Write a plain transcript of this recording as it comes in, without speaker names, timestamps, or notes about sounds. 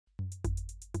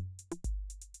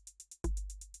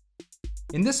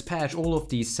In this patch, all of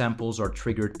these samples are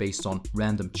triggered based on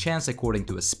random chance according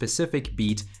to a specific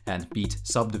beat and beat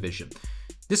subdivision.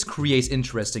 This creates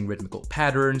interesting rhythmical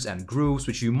patterns and grooves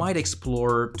which you might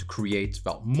explore to create,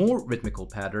 well, more rhythmical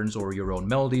patterns or your own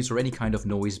melodies or any kind of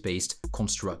noise-based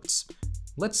constructs.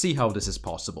 Let's see how this is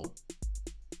possible.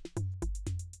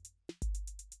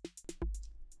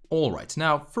 Alright,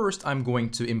 now first I'm going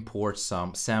to import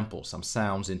some samples, some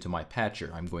sounds into my patcher.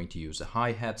 I'm going to use a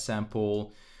hi-hat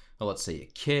sample, let's say a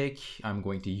kick. I'm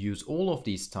going to use all of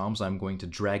these toms. I'm going to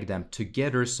drag them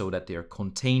together so that they are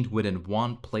contained within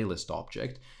one playlist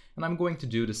object. And I'm going to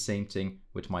do the same thing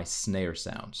with my snare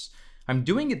sounds. I'm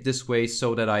doing it this way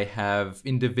so that I have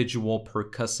individual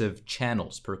percussion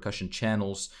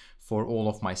channels for all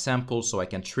of my samples, so I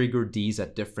can trigger these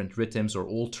at different rhythms or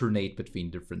alternate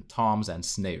between different toms and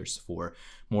snares for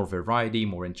more variety,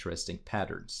 more interesting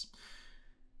patterns.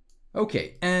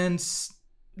 Okay, and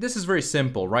this is very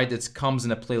simple, right? It comes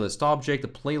in a playlist object. The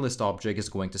playlist object is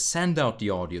going to send out the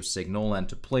audio signal, and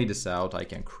to play this out, I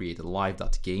can create a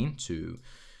live.gain to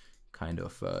kind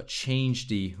of change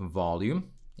the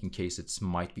volume in case it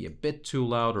might be a bit too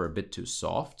loud or a bit too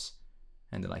soft.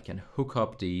 And then I can hook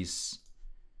up these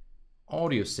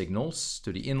audio signals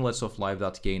to the inlets of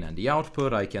live.gain, and the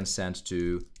output I can send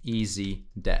to easy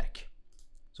DAC.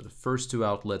 So the first two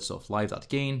outlets of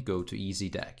live.gain go to easy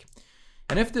DAC.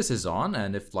 And if this is on,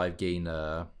 and if live.gain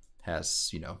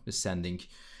is sending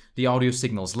the audio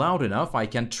signals loud enough, I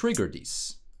can trigger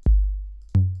these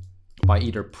by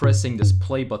either pressing this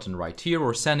play button right here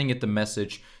or sending it the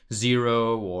message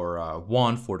 0 or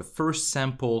 1 for the first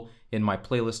sample in my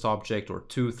playlist object, or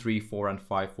 2, 3, 4, and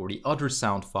 5 for the other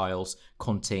sound files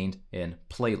contained in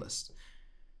playlist.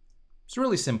 It's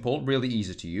really simple, really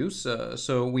easy to use,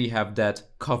 so we have that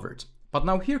covered. But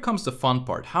now here comes the fun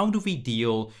part. How do we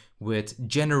deal with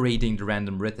generating the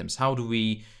random rhythms? How do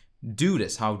we do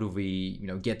this? How do we,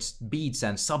 get beats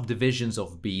and subdivisions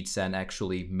of beats and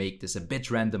actually make this a bit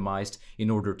randomized in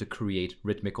order to create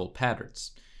rhythmical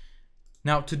patterns?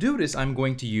 Now, to do this, I'm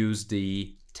going to use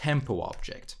the tempo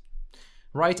object.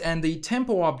 Right, and the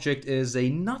tempo object is a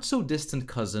not so distant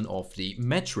cousin of the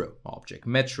metro object.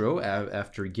 Metro,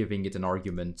 after giving it an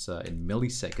argument in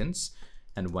milliseconds,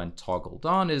 and when toggled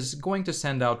on, is going to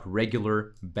send out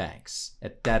regular bangs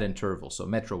at that interval. So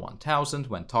metro 1000,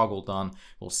 when toggled on,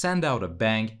 will send out a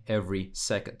bang every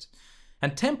second.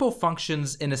 And tempo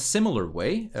functions in a similar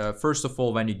way. First of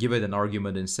all, when you give it an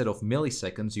argument, instead of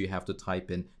milliseconds, you have to type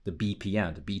in the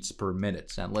BPM, the beats per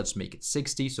minute. And let's make it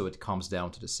 60, so it comes down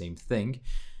to the same thing.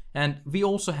 And we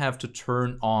also have to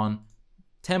turn on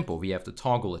tempo. We have to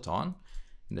toggle it on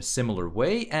in a similar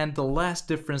way. And the last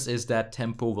difference is that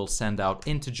tempo will send out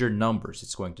integer numbers.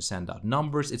 It's going to send out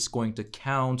numbers. It's going to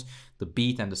count the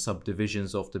beat and the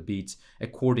subdivisions of the beats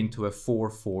according to a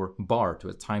 4/4 bar, to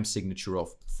a time signature of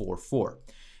 4/4.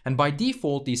 And by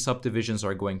default, these subdivisions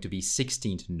are going to be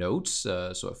 16 notes.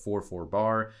 So a 4/4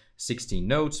 bar, 16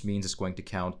 notes means it's going to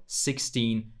count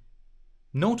 16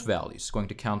 note values. It's going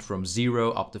to count from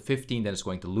 0 up to 15, then it's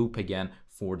going to loop again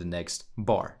for the next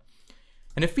bar.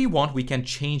 And if we want, we can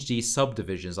change these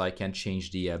subdivisions. I can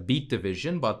change the beat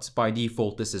division, but by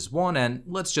default this is 1, and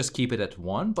let's just keep it at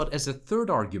 1. But as a third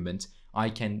argument, I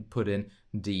can put in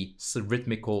the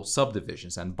rhythmical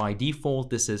subdivisions, and by default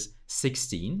this is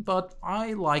 16, but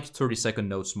I like 30-second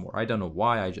notes more. I don't know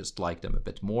why, I just like them a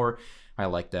bit more. I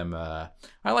like them,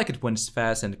 I like it when it's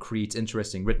fast and creates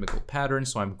interesting rhythmical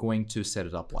patterns, so I'm going to set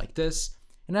it up like this.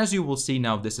 And as you will see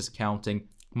now, this is counting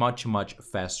much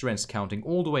faster, and it's counting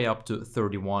all the way up to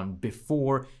 31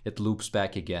 before it loops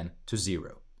back again to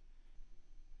 0.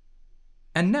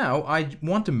 And now I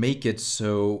want to make it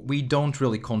so we don't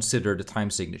really consider the time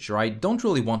signature. I don't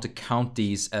really want to count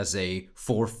these as a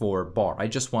 4/4 bar. I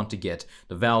just want to get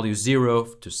the value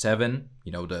 0 to 7,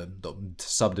 the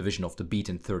subdivision of the beat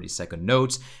in 30-second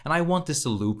notes, and I want this to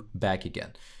loop back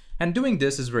again. And doing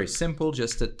this is very simple,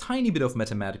 just a tiny bit of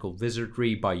mathematical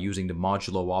wizardry by using the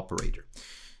modulo operator.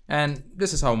 And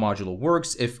this is how modulo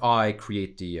works. If I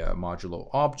create the modulo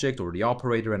object or the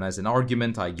operator, and as an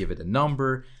argument I give it a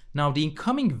number, now the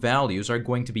incoming values are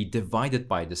going to be divided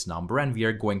by this number, and we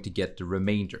are going to get the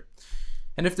remainder.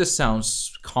 And if this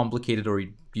sounds complicated or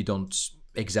you don't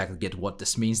exactly get what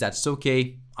this means, that's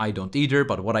okay. I don't either,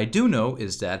 but what I do know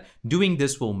is that doing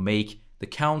this will make the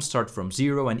count start from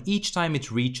 0, and each time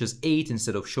it reaches 8,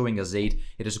 instead of showing as 8,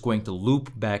 it is going to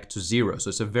loop back to 0. So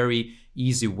it's a very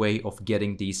easy way of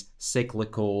getting these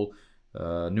cyclical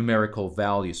numerical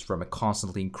values from a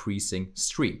constantly increasing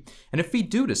stream. And if we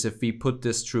do this, if we put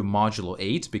this through modulo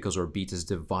 8, because our beat is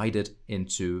divided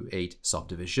into 8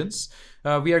 subdivisions,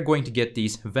 we are going to get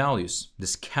these values.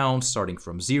 This count starting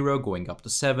from 0, going up to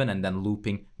 7, and then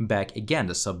looping back again,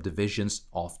 the subdivisions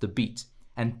of the beat.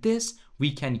 And this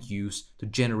we can use to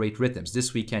generate rhythms.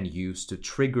 This we can use to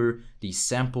trigger these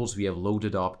samples we have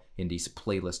loaded up in these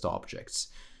playlist objects.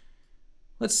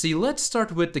 Let's see, let's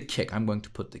start with the kick. I'm going to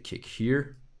put the kick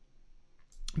here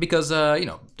because, you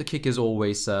know, the kick is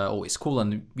always cool,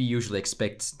 and we usually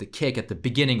expect the kick at the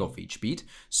beginning of each beat.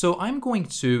 So I'm going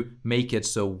to make it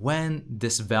so when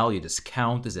this value, this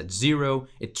count is at 0,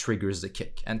 it triggers the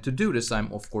kick. And to do this,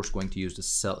 I'm of course going to use the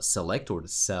select or the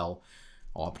cell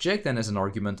object, and as an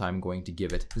argument, I'm going to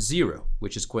give it 0,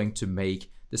 which is going to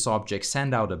make this object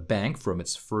send out a bang from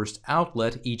its first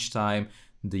outlet each time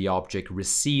the object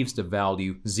receives the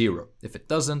value 0. If it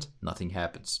doesn't, nothing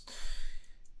happens.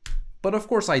 But of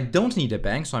course I don't need a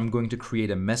bang, so I'm going to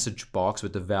create a message box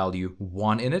with the value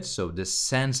 1 in it. So this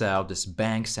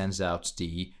bang sends out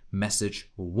the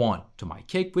message 1 to my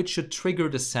kick, which should trigger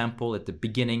the sample at the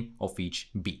beginning of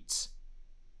each beat.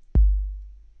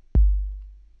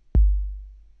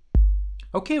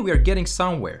 Okay, we are getting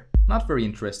somewhere. Not very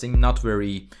interesting, not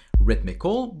very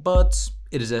rhythmical, but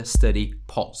it is a steady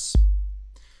pulse.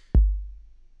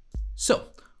 So,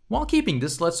 while keeping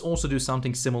this, let's also do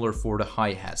something similar for the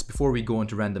hi-hats. Before we go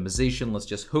into randomization, let's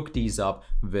just hook these up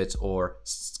with our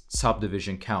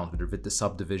subdivision count, with the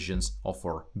subdivisions of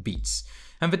our beats.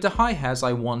 And with the hi-hats,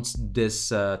 I want this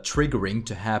triggering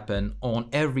to happen on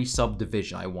every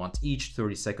subdivision. I want each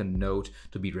 30-second note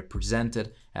to be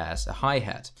represented as a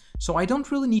hi-hat. So I don't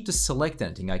really need to select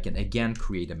anything. I can again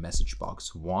create a message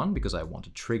box 1 because I want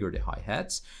to trigger the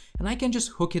hi-hats. And I can just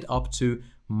hook it up to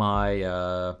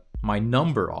my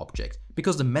number object,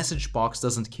 because the message box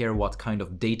doesn't care what kind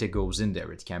of data goes in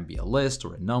there. It can be a list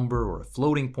or a number or a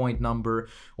floating point number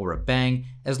or a bang.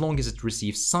 As long as it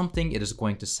receives something, it is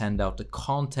going to send out the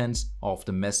contents of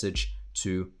the message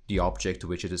to the object to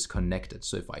which it is connected.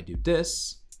 So if I do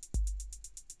this,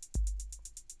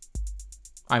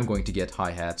 I'm going to get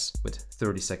hi-hats with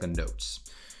 30-second notes.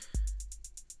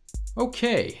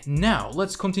 Okay, now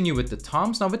let's continue with the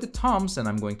toms. Now with the toms, and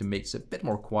I'm going to make this a bit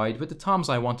more quiet, with the toms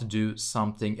I want to do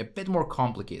something a bit more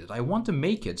complicated. I want to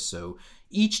make it so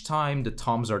each time the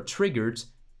toms are triggered,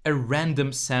 a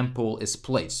random sample is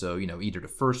played. So, you know, either the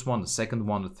first one, the second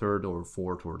one, the third or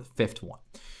fourth or the fifth one.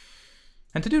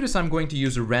 And to do this, I'm going to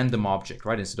use a random object,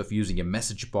 right? Instead of using a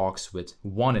message box with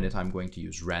 1 in it, I'm going to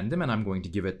use random, and I'm going to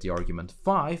give it the argument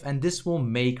 5, and this will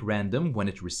make random when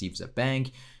it receives a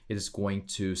bang. It is going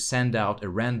to send out a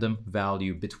random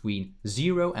value between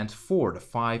 0 and 4. The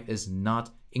 5 is not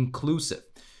inclusive.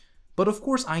 But of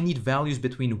course, I need values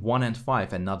between 1 and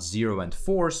 5 and not 0 and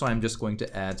 4, so I'm just going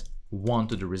to add 1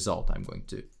 to the result. I'm going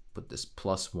to put this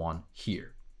 +1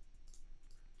 here.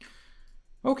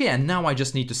 Okay, and now I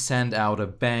just need to send out a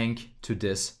bang to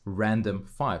this random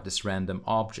 5, this random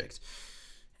object.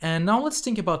 And now let's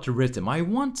think about the rhythm. I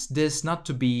want this not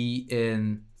to be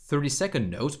in 30-second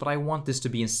notes, but I want this to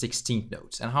be in 16th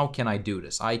notes. And how can I do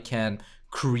this? I can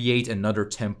create another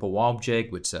tempo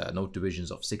object with note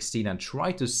divisions of 16 and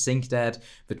try to sync that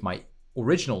with my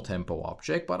original tempo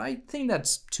object, but I think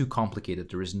that's too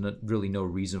complicated. There is really no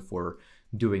reason for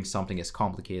doing something as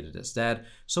complicated as that.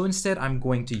 So instead, I'm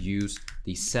going to use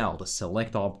the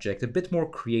select object, a bit more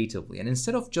creatively. And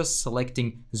instead of just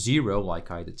selecting 0 like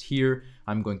I did here,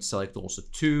 I'm going to select also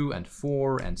 2 and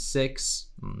 4 and 6,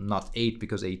 not 8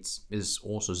 because 8 is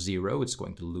also 0. It's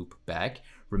going to loop back,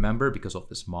 remember, because of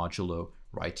this modulo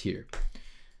right here.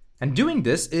 And doing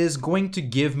this is going to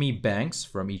give me bangs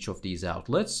from each of these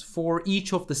outlets for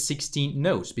each of the 16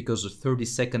 notes, because the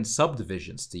 30-second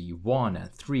subdivisions, the 1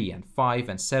 and 3 and 5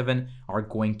 and 7, are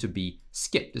going to be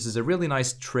skipped. This is a really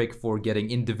nice trick for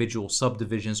getting individual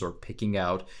subdivisions or picking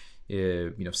out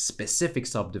specific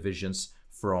subdivisions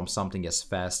from something as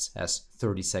fast as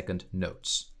 30-second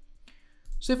notes.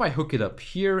 So if I hook it up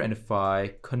here and if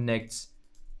I connect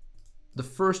the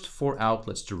first 4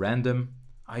 outlets to random,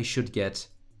 I should get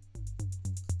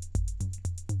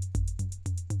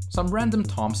some random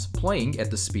toms playing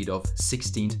at the speed of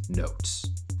 16 notes.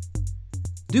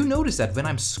 Do notice that when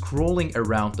I'm scrolling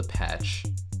around the patch,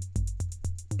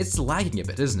 it's lagging a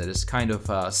bit, isn't it? It's kind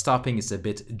of stopping, it's a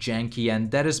bit janky, and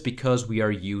that is because we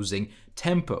are using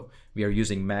tempo. We are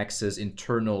using Max's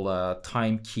internal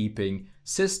timekeeping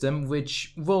system,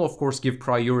 which will of course give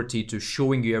priority to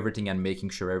showing you everything and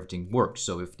making sure everything works.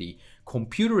 So if the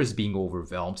computer is being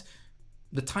overwhelmed,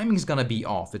 the timing is gonna be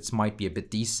off. It might be a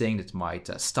bit desynced, it might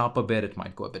stop a bit, it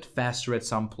might go a bit faster at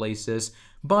some places.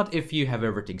 But if you have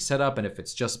everything set up and if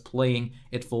it's just playing,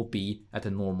 it will be at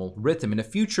a normal rhythm. In a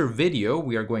future video,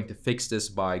 we are going to fix this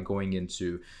by going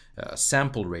into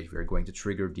sample rate. We are going to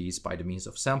trigger these by the means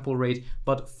of sample rate.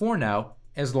 But for now,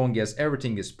 as long as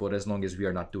everything is put, as long as we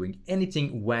are not doing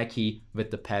anything wacky with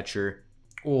the patcher,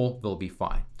 all will be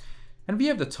fine. And we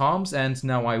have the toms, and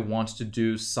now I want to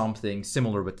do something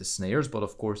similar with the snares, but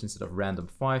of course instead of random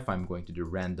 5, I'm going to do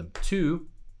random 2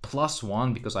 plus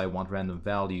 1 because I want random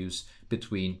values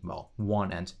between, well,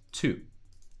 1 and 2.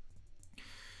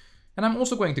 And I'm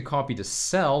also going to copy the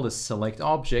cell, the select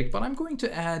object, but I'm going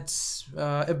to add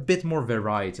a bit more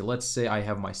variety. Let's say I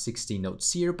have my 16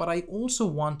 notes here, but I also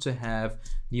want to have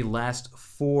the last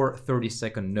 4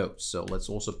 30-second notes. So let's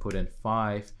also put in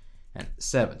 5 and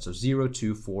 7. So 0,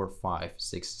 2, 4, 5,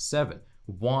 6, 7.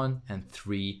 1 and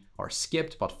 3 are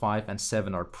skipped, but 5 and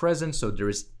 7 are present. So there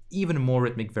is even more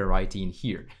rhythmic variety in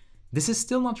here. This is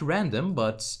still not random,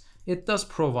 but it does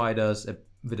provide us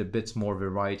with a bit more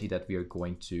variety that we are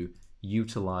going to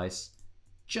utilize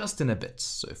just in a bit.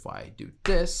 So if I do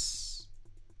this,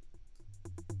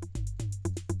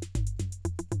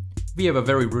 we have a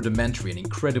very rudimentary and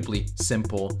incredibly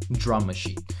simple drum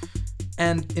machine.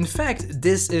 And in fact,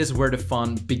 this is where the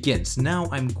fun begins. Now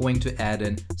I'm going to add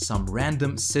in some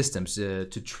random systems to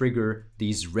trigger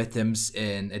these rhythms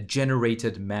in a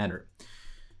generated manner.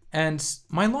 And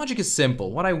my logic is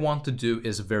simple. What I want to do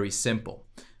is very simple.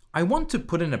 I want to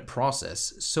put in a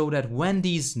process so that when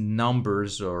these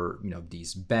numbers or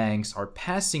these bangs are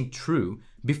passing through,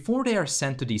 before they are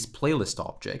sent to these playlist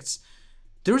objects,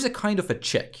 there is a kind of a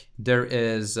check. There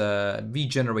is, we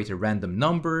generate a random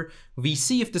number, we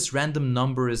see if this random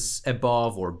number is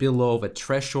above or below a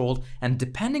threshold, and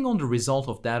depending on the result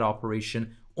of that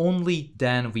operation, only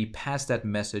then we pass that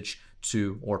message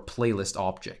to our playlist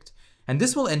object. And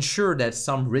this will ensure that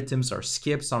some rhythms are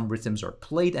skipped, some rhythms are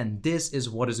played, and this is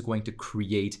what is going to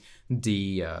create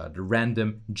the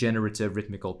random generative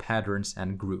rhythmical patterns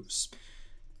and grooves.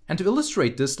 And to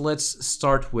illustrate this, let's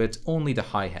start with only the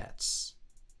hi-hats.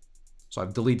 So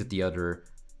I've deleted the other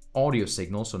audio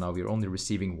signal, so now we're only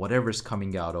receiving whatever's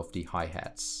coming out of the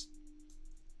hi-hats.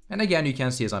 And again, you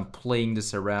can see as I'm playing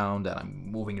this around and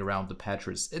I'm moving around the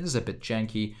patches, it is a bit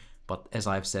janky, but as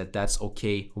I've said, that's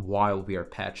okay while we are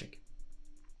patching.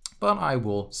 But I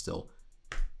will still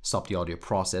stop the audio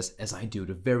process as I do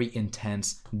the very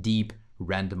intense, deep,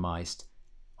 randomized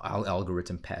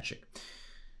algorithm patching.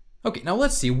 Okay, now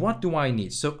let's see, what do I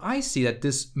need? So I see that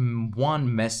this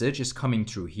one message is coming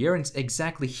through here, and it's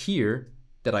exactly here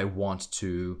that I want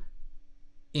to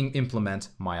implement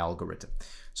my algorithm.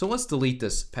 So let's delete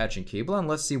this patching cable and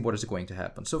let's see what is going to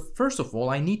happen. So first of all,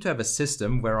 I need to have a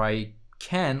system where I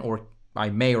can, or I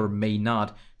may or may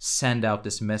not, send out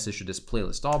this message to this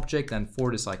playlist object, and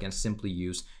for this I can simply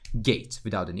use gate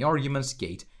without any arguments.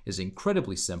 Gate is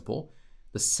incredibly simple.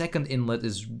 The second inlet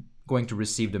is going to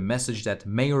receive the message that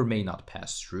may or may not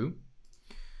pass through.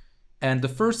 And the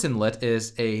first inlet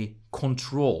is a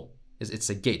control.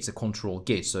 It's a gate, it's a control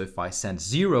gate. So if I send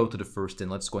 0 to the first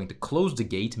inlet, it's going to close the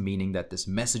gate, meaning that this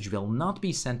message will not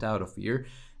be sent out of here.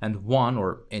 And 1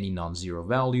 or any non-zero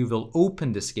value will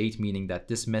open this gate, meaning that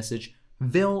this message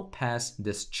will pass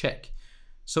this check.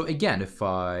 So again, if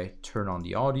I turn on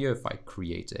the audio, if I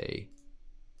create a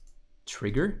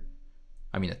trigger,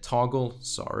 a toggle,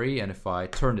 sorry, and if I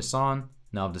turn this on,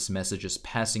 now this message is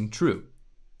passing through.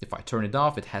 If I turn it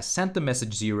off, it has sent the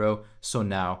message 0, so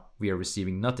now we are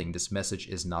receiving nothing. This message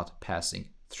is not passing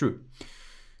through.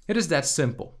 It is that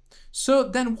simple. So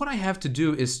then what I have to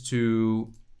do is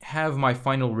to have my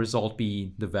final result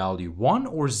be the value 1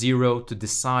 or 0 to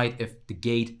decide if the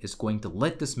gate is going to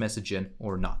let this message in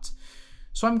or not.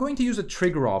 So I'm going to use a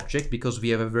trigger object because we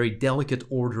have a very delicate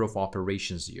order of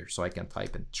operations here. So I can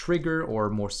type in trigger, or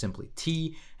more simply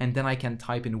T, and then I can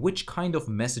type in which kind of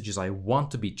messages I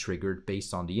want to be triggered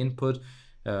based on the input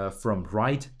from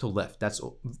right to left. That's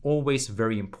always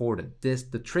very important.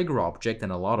 The trigger object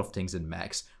and a lot of things in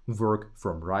Max work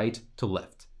from right to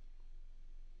left.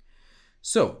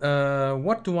 So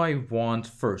what do I want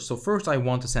first? So first I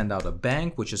want to send out a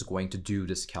bang, which is going to do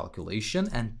this calculation,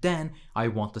 and then I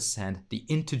want to send the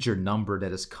integer number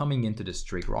that is coming into this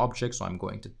trigger object. So I'm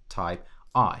going to type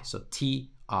I, so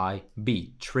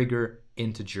T-I-B, trigger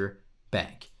integer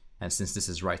bang. And since this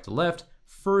is right to left,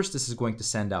 first this is going to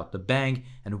send out the bang,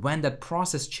 and when that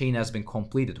process chain has been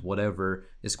completed, whatever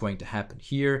is going to happen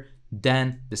here,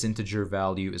 then this integer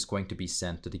value is going to be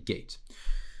sent to the gate.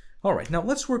 All right, now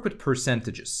let's work with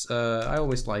percentages. I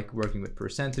always like working with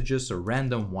percentages, so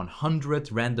random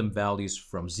 100, random values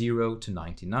from 0 to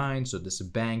 99. So this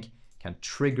bank can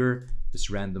trigger this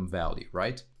random value,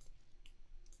 right?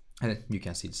 And you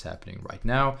can see this happening right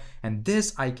now. And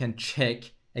this I can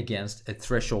check against a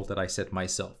threshold that I set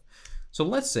myself. So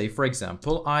let's say, for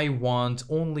example, I want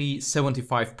only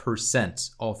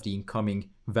 75% of the incoming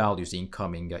values, the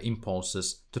incoming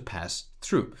impulses to pass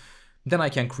through. Then I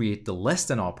can create the less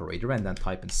than operator and then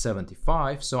type in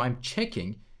 75. So I'm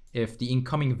checking if the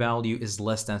incoming value is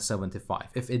less than 75.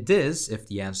 If it is, if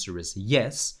the answer is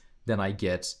yes, then I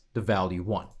get the value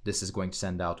 1. This is going to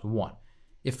send out 1.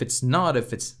 If it's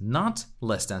not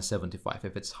less than 75,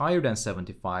 if it's higher than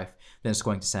 75, then it's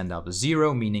going to send out a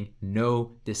 0, meaning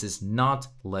no, this is not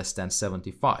less than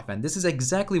 75. And this is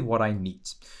exactly what I need,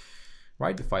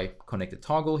 right? If I connect the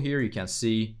toggle here, you can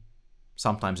see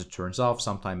sometimes it turns off,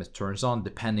 sometimes it turns on,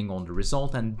 depending on the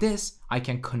result. And this I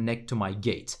can connect to my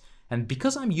gate. And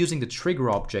because I'm using the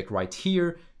trigger object right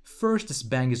here, first this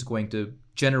bank is going to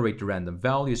generate the random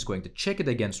value, it's going to check it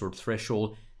against our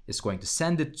threshold, it's going to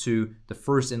send it to the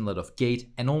first inlet of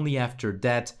gate, and only after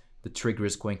that, the trigger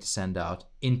is going to send out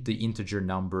the integer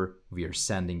number we are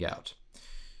sending out.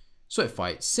 So if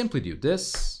I simply do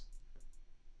this,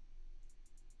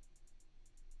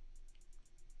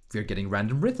 we're getting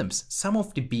random rhythms. Some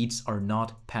of the beats are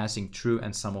not passing through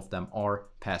and some of them are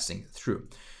passing through.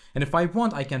 And if I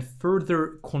want, I can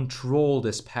further control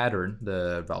this pattern,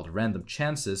 the random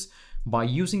chances, by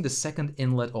using the second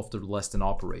inlet of the less than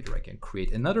operator. I can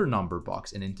create another number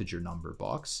box, an integer number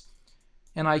box.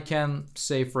 And I can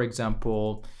say, for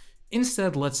example,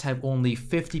 instead, let's have only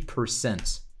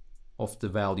 50% of the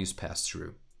values pass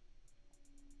through.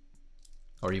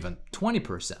 Or even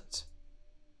 20%.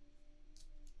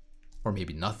 Or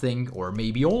maybe nothing, or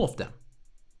maybe all of them.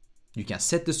 You can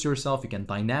set this yourself, you can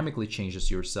dynamically change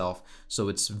this yourself, so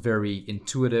it's very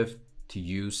intuitive to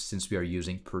use since we are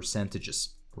using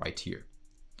percentages right here.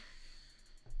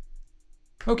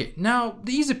 Okay, now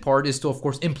the easy part is to of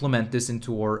course implement this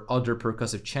into our other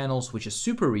percussive channels, which is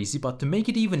super easy, but to make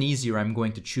it even easier, I'm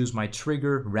going to choose my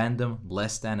trigger, random,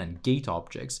 less than, and gate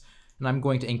objects, and I'm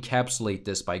going to encapsulate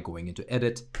this by going into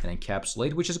edit and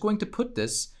encapsulate, which is going to put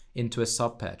this into a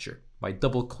subpatcher. By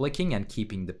double clicking and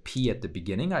keeping the P at the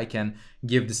beginning, I can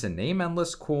give this a name, and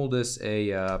let's call this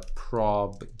a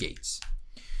prob gates.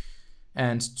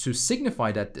 And to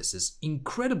signify that this is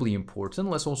incredibly important,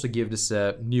 let's also give this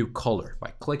a new color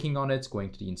by clicking on it,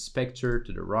 going to the inspector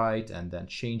to the right, and then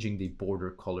changing the border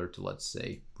color to, let's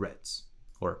say, reds,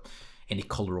 or any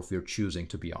color of your choosing,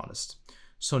 to be honest.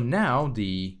 So now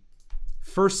the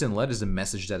first inlet is the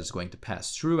message that is going to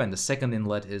pass through, and the second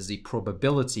inlet is the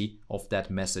probability of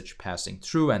that message passing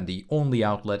through, and the only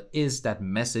outlet is that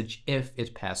message if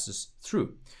it passes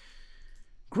through.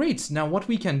 Great, now what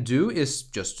we can do is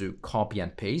just to copy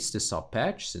and paste the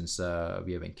subpatch, since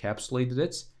we have encapsulated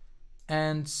it,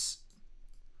 and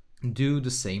do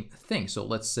the same thing. So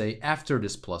let's say after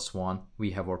this +1,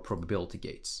 we have our probability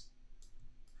gates.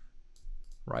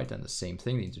 Right, and the same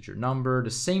thing, the integer number, the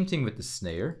same thing with the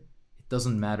snare.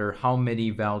 Doesn't matter how many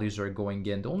values are going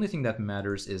in. The only thing that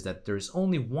matters is that there's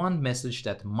only one message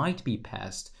that might be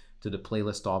passed to the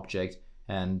playlist object,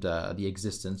 and the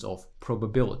existence of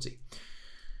probability.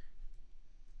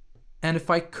 And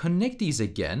if I connect these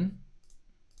again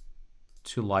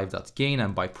to live.gain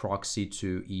and by proxy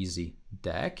to easy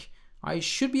DAC, I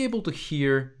should be able to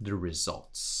hear the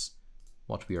results,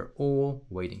 what we are all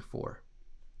waiting for.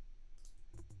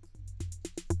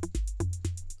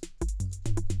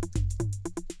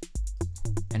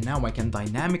 And now I can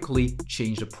dynamically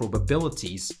change the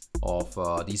probabilities of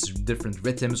these different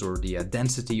rhythms, or the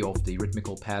density of the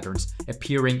rhythmical patterns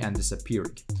appearing and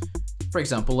disappearing. For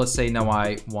example, let's say now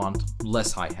I want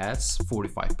less hi-hats,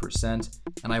 45%,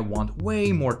 and I want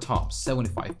way more toms,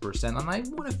 75%, and I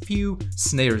want a few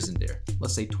snares in there,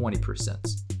 let's say 20%.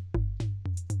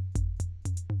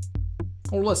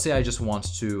 Or let's say I just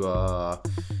want to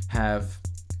have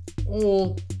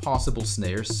all possible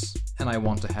snares, and I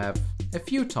want to have a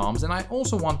few toms, and I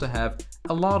also want to have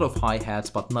a lot of hi-hats,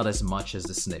 but not as much as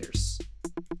the snares.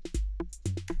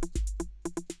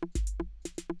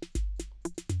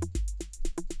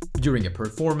 During a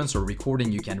performance or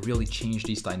recording, you can really change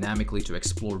these dynamically to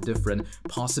explore different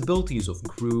possibilities of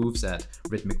grooves and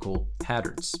rhythmical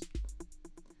patterns.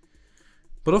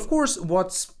 But of course,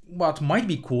 what might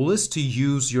be cool is to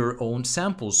use your own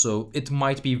samples. So it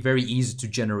might be very easy to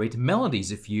generate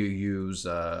melodies if you use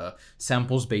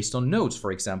samples based on notes,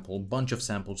 for example, a bunch of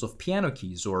samples of piano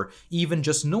keys, or even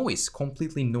just noise,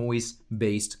 completely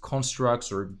noise-based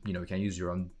constructs, or you can use your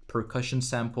own percussion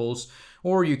samples,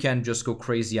 or you can just go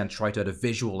crazy and try to add a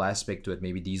visual aspect to it.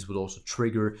 Maybe these would also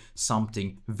trigger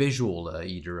something visual,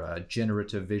 either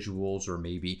generative visuals or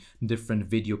maybe different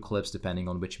video clips depending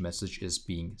on which message is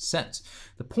being sent.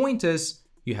 The point is,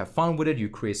 you have fun with it, you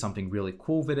create something really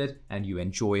cool with it, and you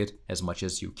enjoy it as much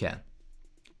as you can.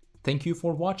 Thank you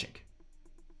for watching.